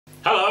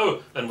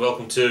Hello and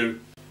welcome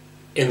to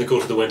In the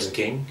Court of the Wenton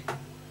King.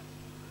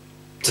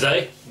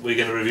 Today we're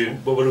going to review,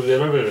 what are we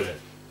going to review?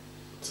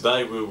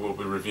 Today we will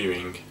be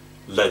reviewing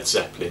Led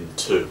Zeppelin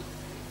 2.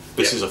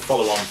 This is a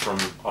follow-on from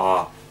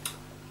our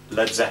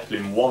Led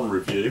Zeppelin 1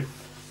 review,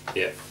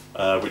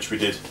 which we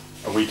did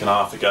a week and a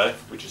half ago,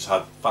 which has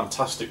had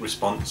fantastic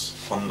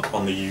response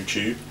on the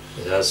YouTube.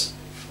 It has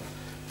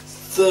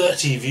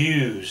 30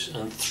 views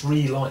and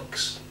 3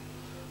 likes.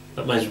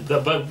 That means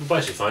that we're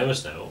basically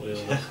famous now.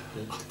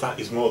 That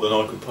is more than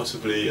I could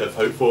possibly have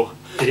hoped for.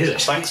 It is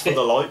actually. Thanks for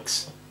the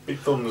likes. Big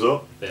thumbs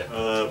up.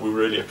 Yeah. We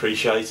really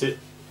appreciate it.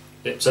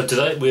 Yep. So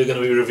today we're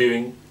going to be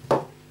reviewing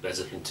Led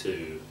Zeppelin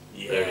 2.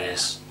 Yeah. There it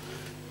is.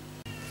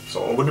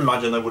 So I would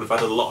imagine they would have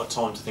had a lot of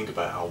time to think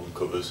about album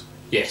covers.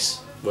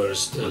 Yes.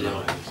 Whereas early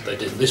on they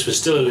didn't. This was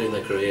still early in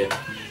their career.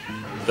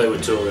 They were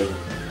touring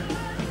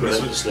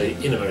relentlessly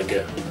in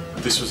America.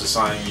 This was the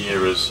same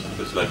year as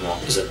Led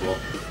 1. Zeppelin 1.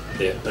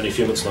 Yeah, only a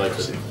few months later.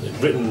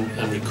 Written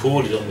and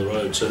recorded on the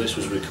road, so this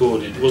was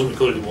recorded, it wasn't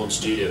recorded in one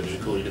studio, it was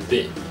recorded a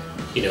bit.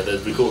 You know,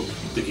 they'd record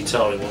the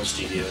guitar in one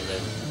studio and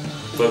then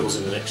vocals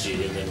in the next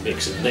studio and then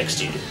mix in the next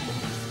studio.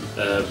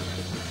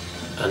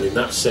 And in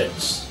that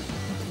sense,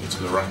 it's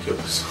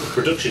miraculous. The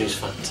production is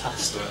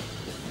fantastic.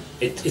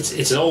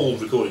 It's an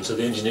old recording, so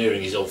the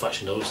engineering is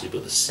old-fashioned obviously,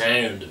 but the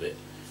sound of it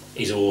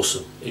is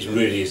awesome. It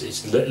really is.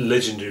 It's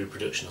legendary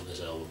production on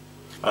this album.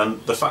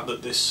 And the fact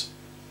that this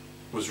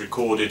was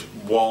recorded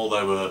while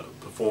they were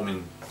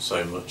performing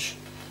so much,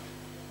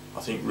 I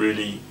think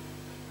really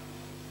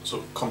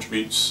sort of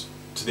contributes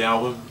to the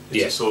album.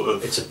 It's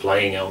it's a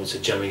playing album, it's a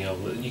jamming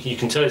album. You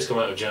can tell it's come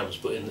out of jams,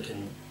 but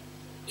in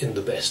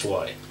the best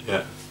way.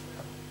 Yeah.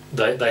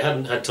 They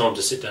hadn't had time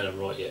to sit down and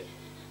write yet,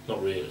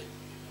 not really.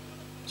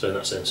 So in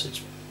that sense,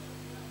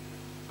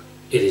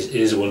 it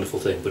is a wonderful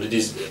thing. But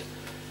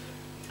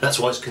that's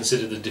why it's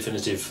considered the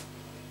definitive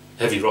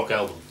heavy rock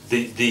album,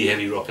 the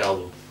heavy rock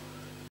album.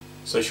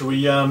 So shall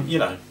we, go on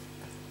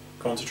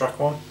to track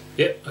 1?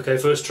 Yep, okay,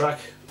 first track.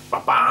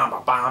 Yeah.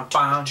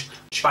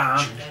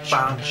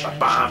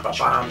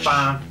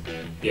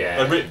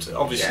 They ripped that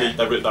off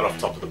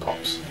Top of the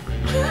Pops.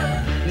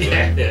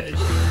 yeah.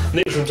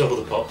 Nicked from Top of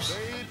the Pops.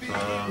 I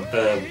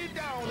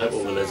hope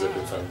all the Led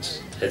Zeppelin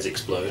fans' heads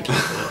explode.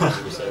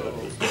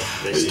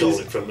 They stole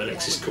it from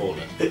Alexis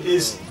Corner. It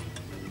is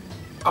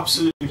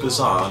absolutely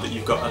bizarre that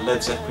you've got a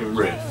Led Zeppelin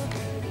riff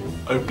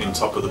opening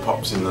Top of the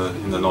Pops in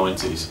the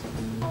 90s.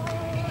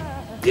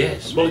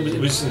 Yes, well it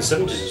was in the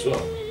 70s as well.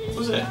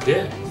 Was it?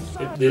 Yeah,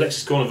 the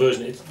Alexis Corner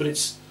version, I don't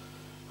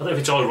know if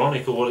it's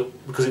ironic or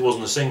because it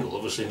wasn't a single.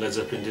 Obviously Led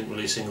Zeppelin didn't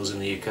release singles in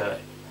the UK.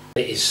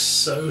 It is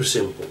so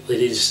simple.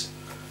 It is,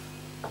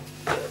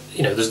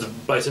 there's the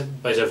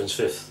Beethoven's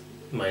Fifth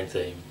main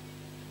theme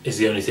is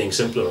the only thing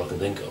simpler I can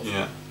think of.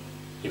 Yeah.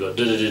 You've got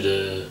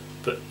da-da-da-da,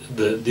 but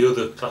the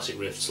other classic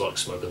riffs like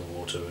Smoke on the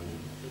Water and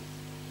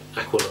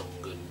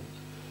Aqualung and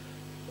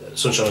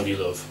Sunshine of Your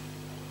Love,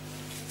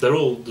 they're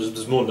all,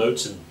 there's more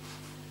notes in them.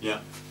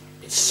 Yeah.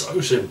 It's so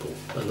simple,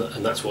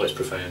 and that's why it's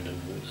profound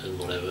and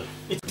whatever.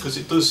 Because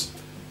it does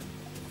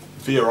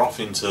veer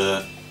off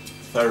into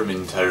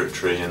theremin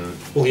territory and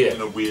in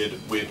a weird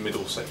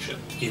middle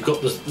section. You've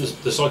got the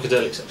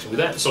psychedelic section.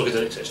 Without the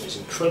psychedelic section, it's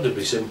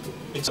incredibly simple.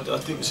 I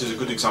think this is a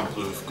good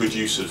example of good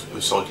use of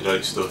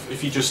psychedelic stuff.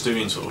 If you're just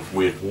doing sort of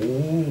weird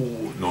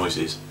woo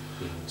noises,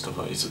 stuff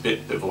like that, it's a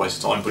bit of a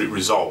waste of time, but it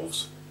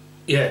resolves.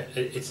 Yeah,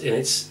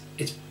 it's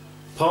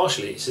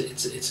partially it's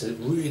a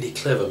really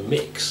clever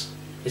mix.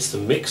 It's the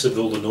mix of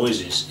all the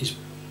noises is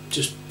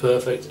just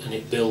perfect, and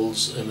it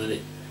builds, and then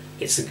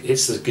it's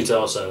the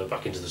guitar solo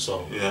back into the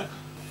song. Yeah,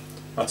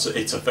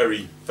 it's a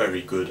very,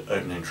 very good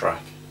opening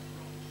track.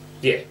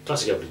 Yeah,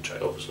 classic opening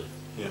track, obviously.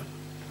 Yeah,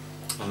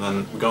 and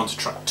then we go on to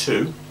track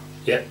 2.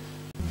 Yeah.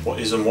 What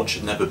is and what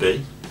should never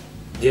be.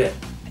 Yeah,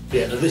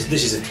 yeah. Now this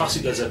is a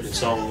classic Led Zeppelin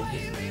song.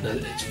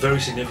 It's very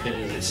significant,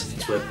 and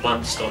it's where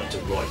Plant's starting to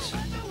write.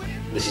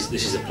 This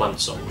is a Plant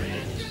song,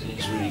 really.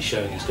 He's really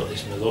showing he's got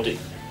this melodic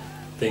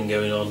thing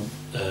going on,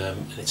 and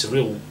it's a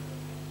real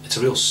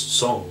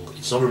song.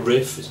 It's not a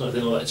riff. It's not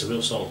anything like that. It's a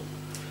real song,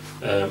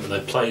 and they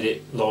played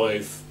it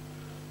live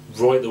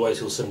right the way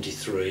till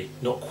 '73.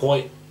 Not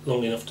quite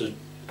long enough for it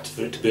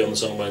to be on the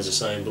Song Remains the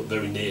Same, but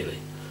very nearly.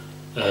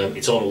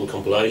 It's on all the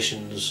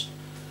compilations.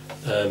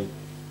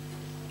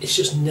 It's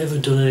just never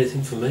done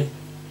anything for me.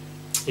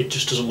 It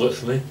just doesn't work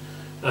for me,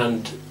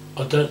 and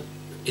I don't.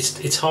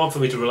 It's hard for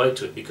me to relate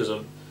to it because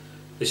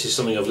this is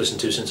something I've listened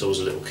to since I was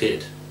a little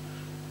kid,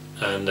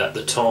 and at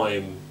the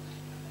time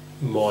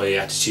my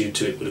attitude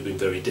to it would have been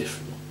very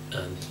different,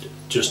 and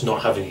just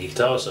not having a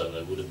guitar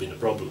solo would have been a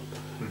problem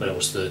when I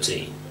was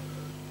 13.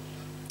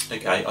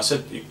 Okay, I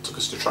said it took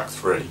us to track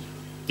 3.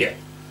 Yeah.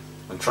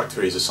 And track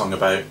 3 is a song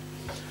about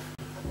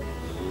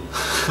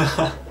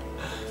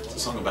it's a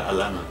song about a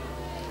lemon.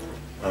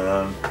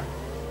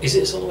 Is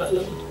it a song about a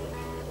lemon?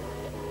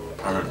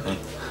 Apparently.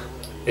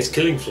 It's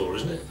Killing Floor,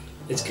 isn't it?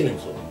 It's Killing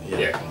Floor.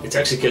 Yeah. It's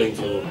actually Killing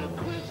Floor.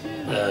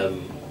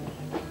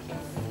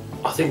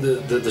 I think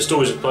the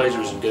stories of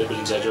plagiarism get a bit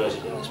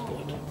exaggerated at this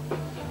point.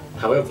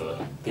 However,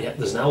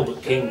 there's an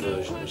Albert King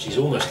version which is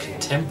almost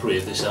contemporary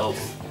of this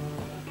album,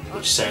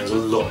 which sounds a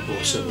lot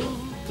more similar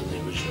than the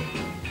original.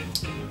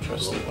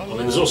 Interesting. I mean,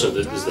 there's also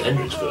there's the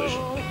Hendrix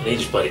version, and he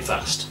just played it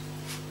fast.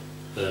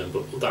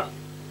 But that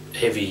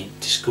heavy,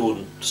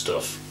 discordant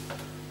stuff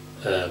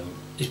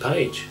is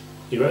Page.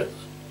 He wrote that.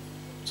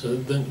 So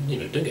then,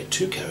 don't get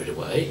too carried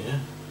away. Yeah.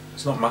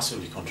 It's not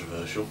massively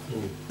controversial.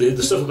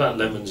 The stuff about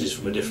lemons is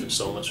from a different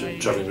song. That's from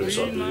Travelling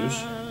Riverside Blues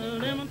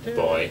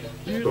by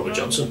Robert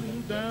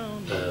Johnson.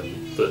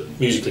 But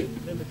musically,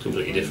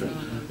 completely different.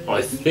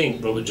 I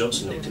think Robert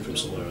Johnson nicked it from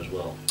somewhere as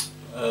well.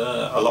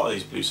 A lot of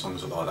these blues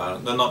songs are like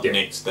that. They're not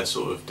nicked, they're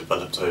sort of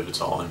developed over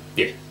time.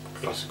 Yeah.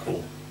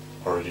 Classical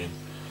origin.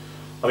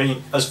 I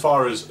mean, as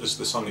far as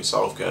the song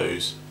itself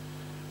goes,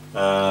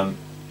 for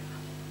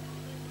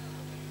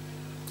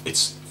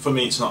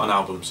me it's not an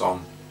album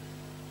song.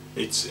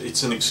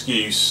 It's an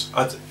excuse.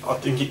 I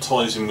think it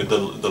ties in with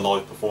the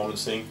live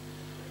performance thing.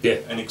 Yeah.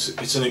 And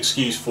it's an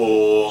excuse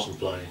for some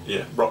playing.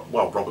 Yeah.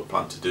 Robert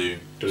Plant to do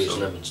his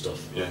lemon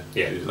stuff. Yeah.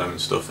 Do his lemon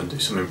stuff and do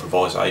some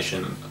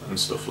improvisation and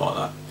stuff like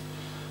that.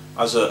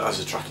 As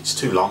a track, it's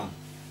too long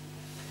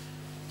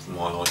for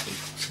my liking.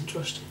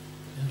 Interesting.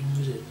 How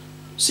long is it?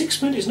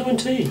 6 minutes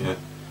 19. Yeah.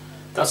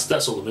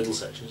 That's all the middle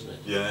section, isn't it?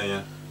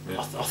 Yeah.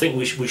 I think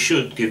we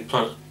should give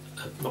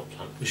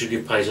we should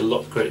give Page a lot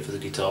of credit for the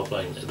guitar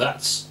playing.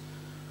 That's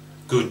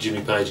good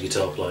Jimmy Page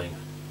guitar playing.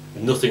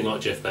 Nothing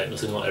like Jeff Beck,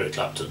 nothing like Eric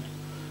Clapton.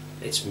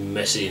 It's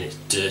messy and it's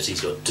dirty.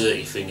 He's got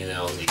dirty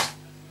fingernails and he's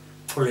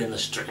pulling the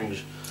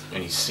strings.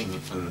 And he's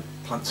singing, and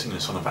Plant singing a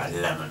song about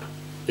lemon.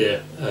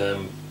 Yeah,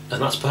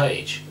 and that's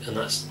Page, and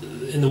that's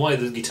in the way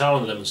the guitar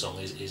on the Lemon song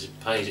is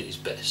Page at his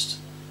best.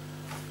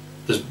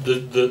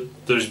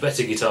 There's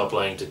better guitar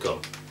playing to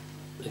come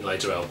in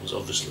later albums,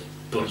 obviously,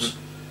 but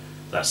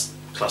that's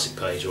classic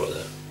Page right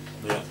there.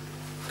 Yeah.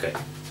 Okay.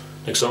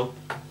 Next song.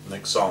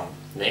 Next song.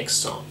 Next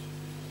song.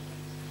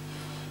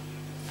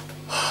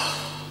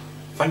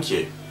 Thank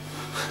you.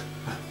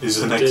 Is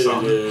the next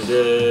song.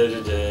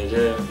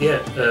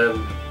 Yeah.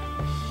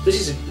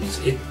 This is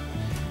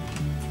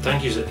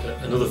Thank you is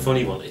another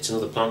funny one. It's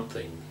another Plant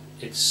thing.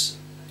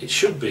 It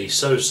should be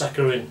so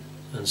saccharine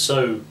and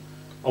so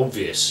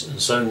obvious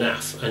and so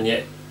naff, and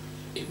yet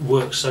it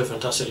works so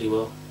fantastically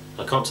well.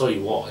 I can't tell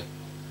you why.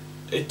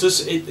 It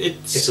does.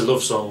 It's a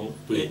love song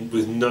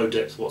with no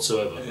depth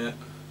whatsoever. Yeah.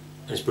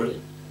 And it's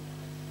brilliant.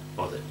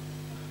 I think.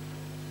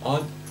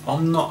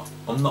 I'm not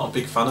a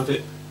big fan of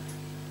it.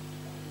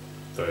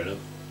 Fair enough.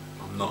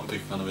 I'm not a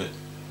big fan of it.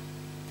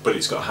 But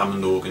it's got a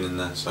Hammond organ in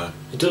there, so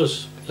it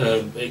does.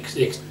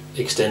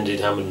 Extended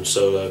Hammond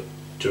solo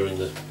during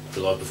the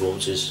live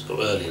performances,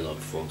 or earlier live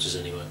performances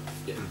anyway.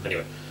 Yeah.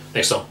 Anyway,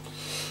 next song.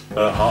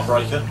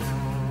 Heartbreaker.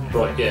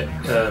 Right. Yeah.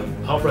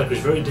 Heartbreaker is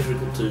very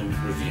difficult to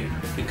review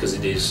because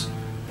it is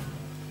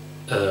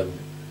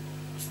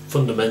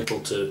fundamental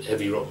to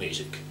heavy rock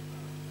music.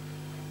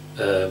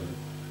 And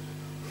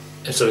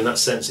so in that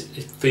sense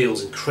it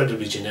feels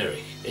incredibly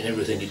generic in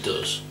everything it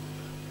does.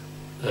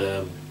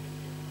 But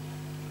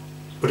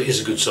it is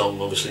a good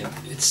song, obviously.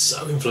 It's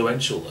so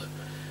influential though.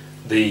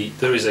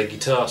 There is a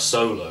guitar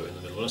solo in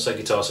the middle. When I say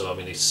guitar solo, I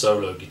mean it's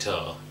solo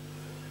guitar,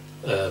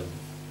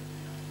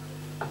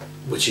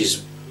 which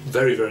is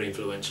very, very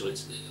influential.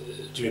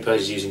 Jimmy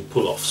Page is using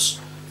pull-offs,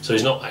 so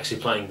he's not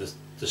actually playing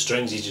the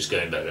strings, he's just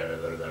going blah, blah,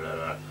 blah,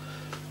 blah,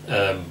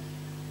 blah.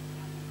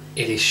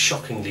 It is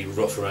shockingly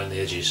rough around the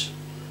edges,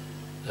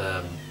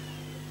 but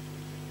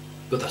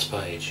that's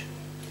Page.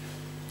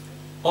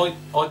 I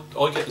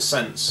get the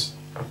sense,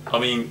 I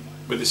mean,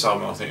 with this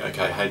album I think,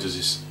 okay, how does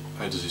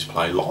this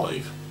play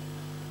live?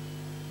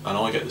 And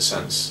I get the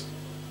sense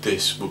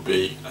this would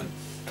be an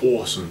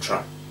awesome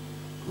track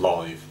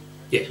live.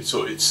 Yeah.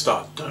 It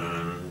starts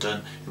dun dun,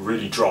 it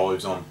really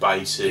drives on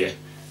bassy,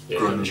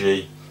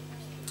 grungy.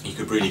 You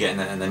could really get in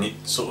there, and then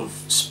it sort of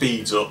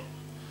speeds up.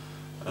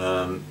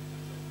 You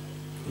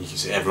can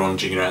see everyone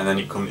jigging around, and then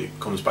it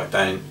comes back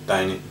down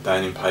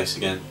in pace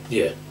again.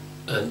 Yeah,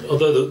 and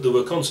although there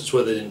were concerts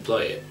where they didn't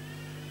play it,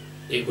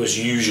 it was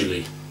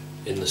usually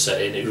in the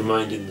set, and it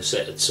remained in the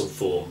set at some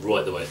form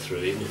right the way through.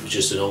 Even if it was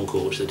just an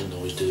encore, which they didn't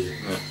always do,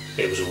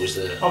 it was always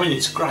there. I mean,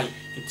 it's great.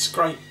 It's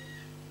great,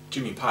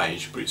 Jimmy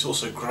Page, but it's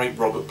also great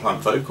Robert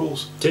Plant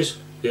vocals. It is,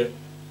 yeah.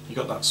 You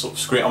got that sort of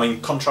scream. I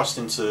mean,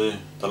 contrasting to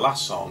the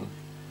last song,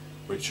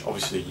 which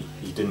obviously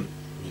you didn't.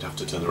 You'd have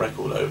to turn the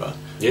record over.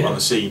 Yeah. On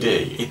the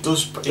CD, it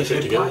does.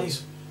 It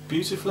plays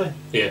beautifully.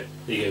 Yeah.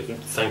 You go,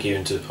 thank you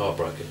into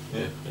Heartbreaker.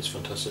 Yeah. It's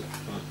fantastic.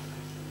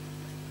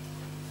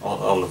 I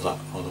love that.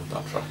 I love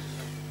that track.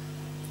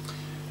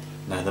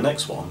 Now the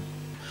next one,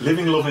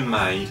 Living Loving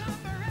Maid.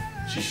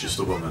 She's just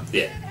a woman.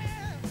 Yeah.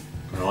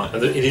 Right.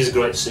 And it is a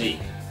great scene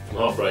from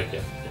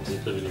Heartbreaker into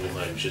Living Loving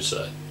Maid, we should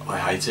say. I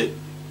hate it.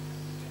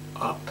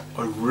 I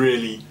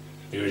really.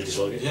 You really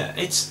dislike it? Yeah.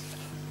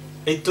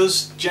 It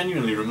does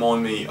genuinely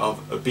remind me of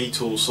a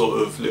Beatles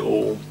sort of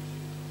little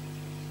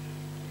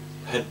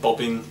head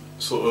bobbing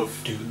sort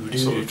of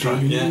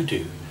track. Yeah.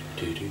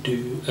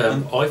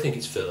 I think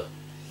it's filler.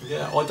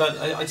 Yeah,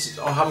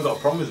 I haven't got a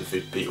problem with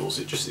the Beatles.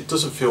 It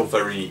doesn't feel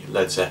very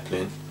Led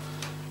Zeppelin.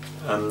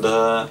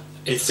 And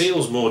it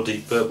feels more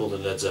Deep Purple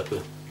than Led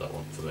Zeppelin, that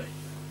one, for me.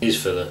 It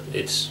is filler,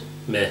 it's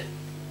meh,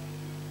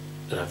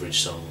 an average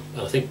song.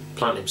 And I think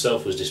Plant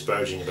himself was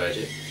disparaging about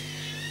it.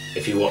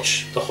 If you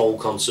watch the whole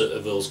concert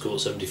of Earl's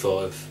Court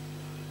 75,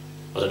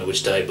 I don't know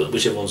which day, but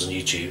whichever one's on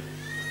YouTube,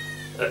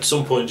 at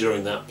some point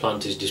during that,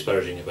 Plant is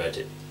disparaging about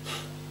it.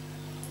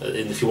 And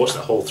if you watch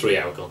that whole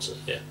 3-hour concert,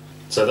 yeah.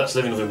 So that's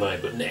Living Loving May,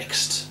 but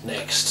next.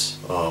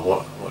 Oh,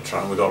 what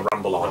track? We got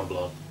Ramble On. Ramble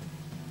On.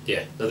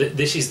 Yeah, now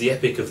this is the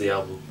epic of the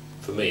album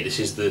for me. This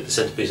is the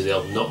centrepiece of the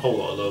album. Not a whole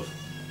lot of love.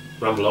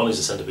 Ramble On is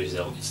the centrepiece of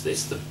the album.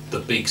 It's the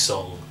big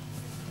song,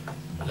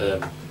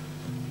 and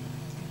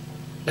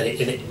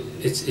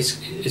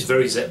it's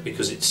very Zepp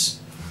because it's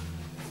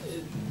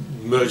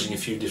merging a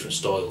few different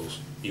styles.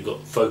 You've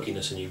got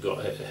folkiness and you've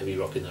got heavy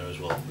rock in there as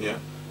well. Yeah.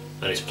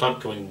 And it's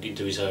Plant coming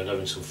into his own,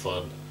 having some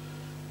fun.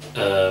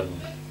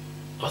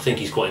 I think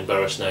he's quite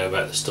embarrassed now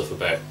about the stuff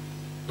about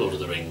Lord of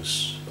the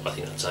Rings. I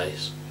think that's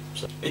ace.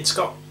 So. It's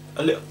got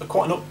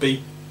quite an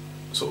upbeat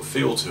sort of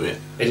feel to it.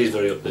 It is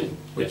very upbeat,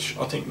 which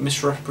I think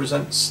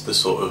misrepresents the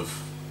sort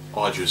of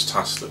arduous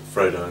task that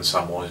Frodo and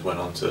Samwise went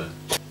on to.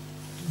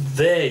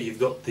 There you've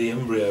got the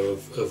embryo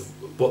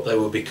of what they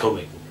were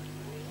becoming,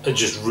 and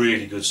just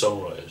really good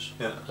songwriters.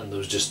 Yeah. And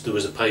there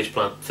was a Page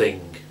Plant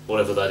thing,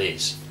 whatever that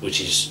is, which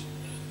is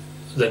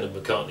Lennon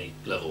McCartney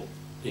level,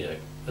 you know,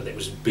 and it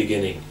was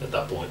beginning at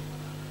that point,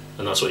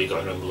 and that's what you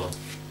got in Ramble On.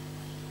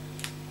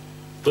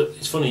 But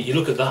it's funny, you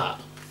look at that,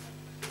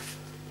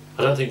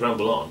 I don't think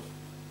Ramble On.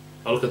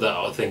 I look at that,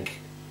 I think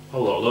a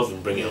whole lot of love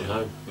and Bring It On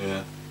Home.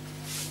 Yeah.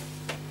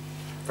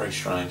 Very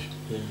strange.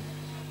 Yeah.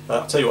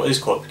 I'll tell you what is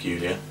quite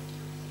peculiar.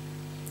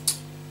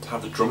 To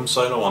have a drum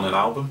solo on an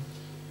album.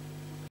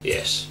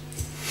 Yes.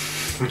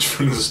 Which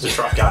brings us to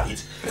track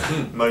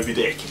 8, Moby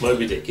Dick.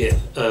 Moby Dick, yeah.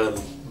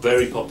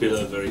 Very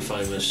popular, very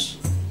famous.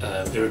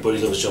 Everybody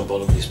loves John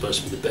Bonham. He's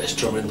supposed to be the best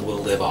drummer in the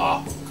world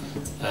ever.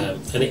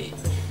 And it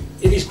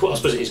is quite, I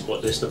suppose it is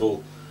quite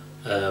listenable.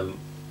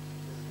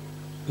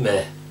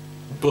 Meh.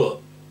 But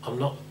I'm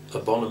not a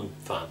Bonham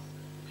fan.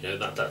 You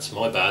know, that's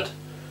my bad.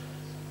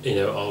 You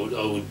know,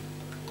 I would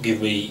give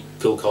me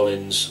Phil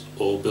Collins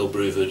or Bill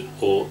Bruford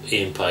or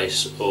Ian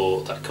Pace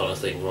or that kind of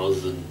thing rather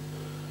than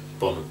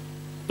Bonham.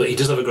 But he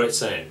does have a great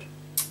sound,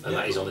 and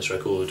that is on this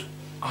record.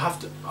 I have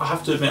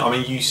to admit, I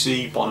mean, you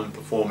see Bonham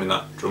performing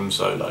that drum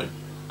solo,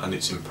 and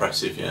it's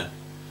impressive, yeah.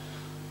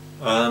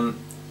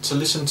 To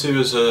listen to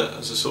as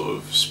a sort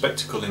of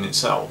spectacle in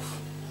itself,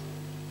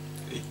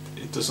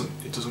 it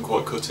doesn't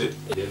quite cut it.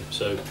 Yeah.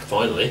 So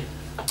finally,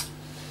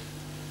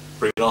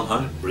 Bring It On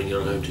Home. Bring It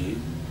On Home to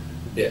you.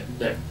 Yeah.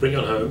 Now, Bring It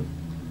On Home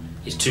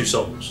is 2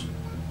 songs.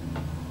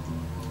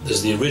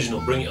 There's the original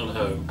Bring It On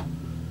Home,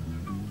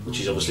 which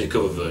is obviously a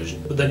cover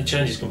version, but then it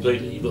changes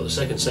completely. You've got the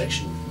second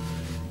section,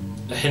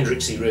 a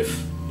Hendrixy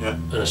riff, yeah,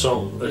 and a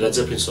song, a Led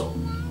Zeppelin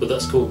song, but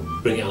that's called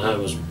Bring It On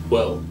Home as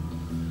well,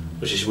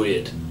 which is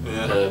weird.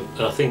 Yeah.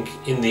 And I think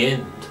in the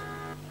end,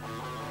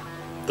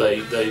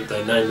 they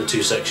named the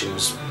 2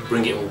 sections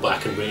Bring It All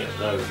Back and Bring It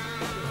On Home.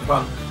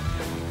 Plant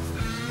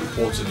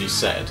reportedly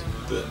said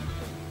that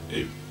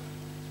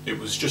it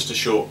was just a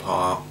short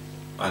part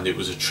and it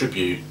was a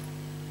tribute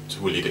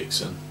to Willie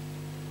Dixon,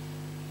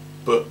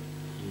 but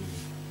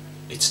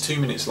it's 2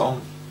 minutes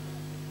long.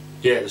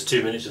 Yeah, there's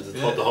 2 minutes of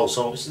the whole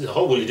song. It's the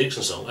whole Willie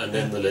Dixon song and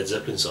then the Led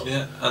Zeppelin song.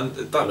 Yeah, and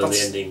then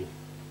the ending.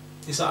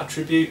 Is that a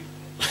tribute?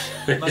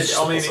 I mean,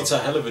 it's a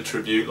hell of a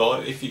tribute.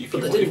 Like,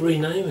 but they didn't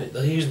rename it.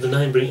 They used the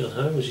name Bring It On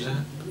Home, which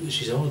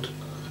is odd.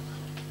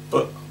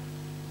 But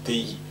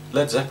the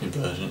Led Zeppelin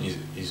version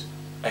is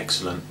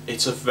excellent.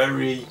 It's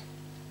the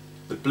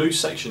blues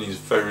section is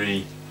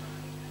very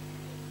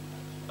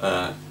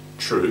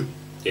true.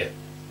 Yeah,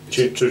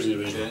 true to the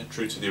original. Yeah,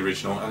 true to the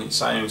original, and it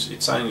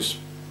sounds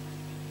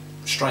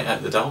straight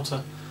out the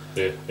Delta.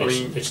 Yeah,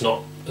 it's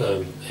not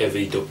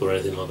heavy dub or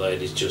anything like that.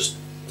 It is just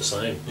the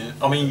same. Yeah,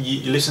 I mean,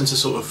 you listen to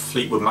sort of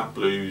Fleetwood Mac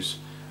blues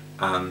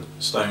and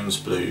Stones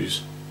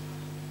blues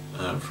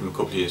from a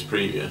couple of years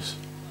previous,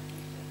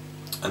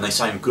 and they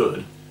sound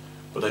good,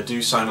 but they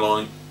do sound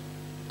like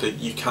that.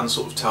 You can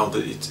sort of tell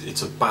that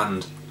it's a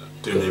band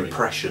doing an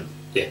impression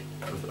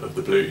of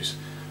the blues.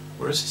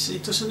 Whereas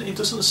it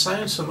doesn't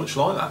sound so much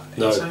like that.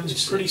 It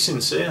sounds pretty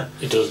sincere.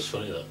 It does. It's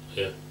funny that,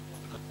 yeah.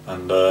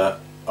 And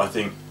I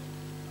think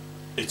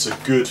it's a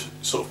good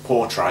sort of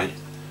portrait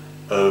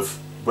of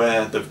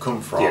where they've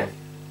come from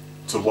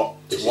to what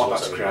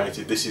that's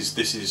created. This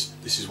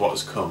is what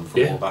has come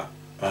from all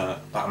that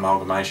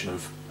amalgamation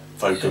of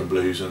folk and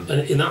blues and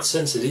in that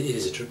sense it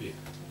is a tribute.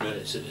 Yeah.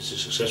 It's a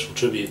successful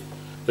tribute,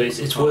 but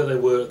it's where they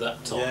were at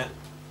that time,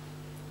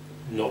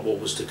 not what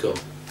was to come.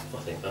 I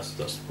think that's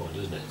the point,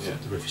 isn't it? Yeah.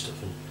 The riffy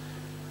stuff.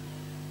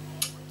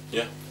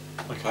 Yeah.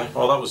 Okay.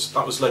 Well, that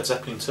was Led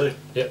Zeppelin 2.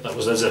 Yeah, that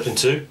was Led Zeppelin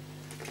 2.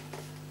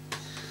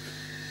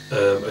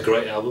 A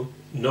great album.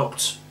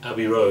 Knocked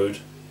Abbey Road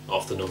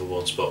off the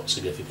 #1 spot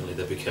significantly.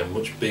 They became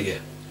much bigger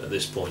at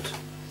this point.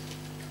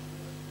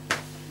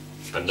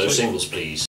 And no singles, please.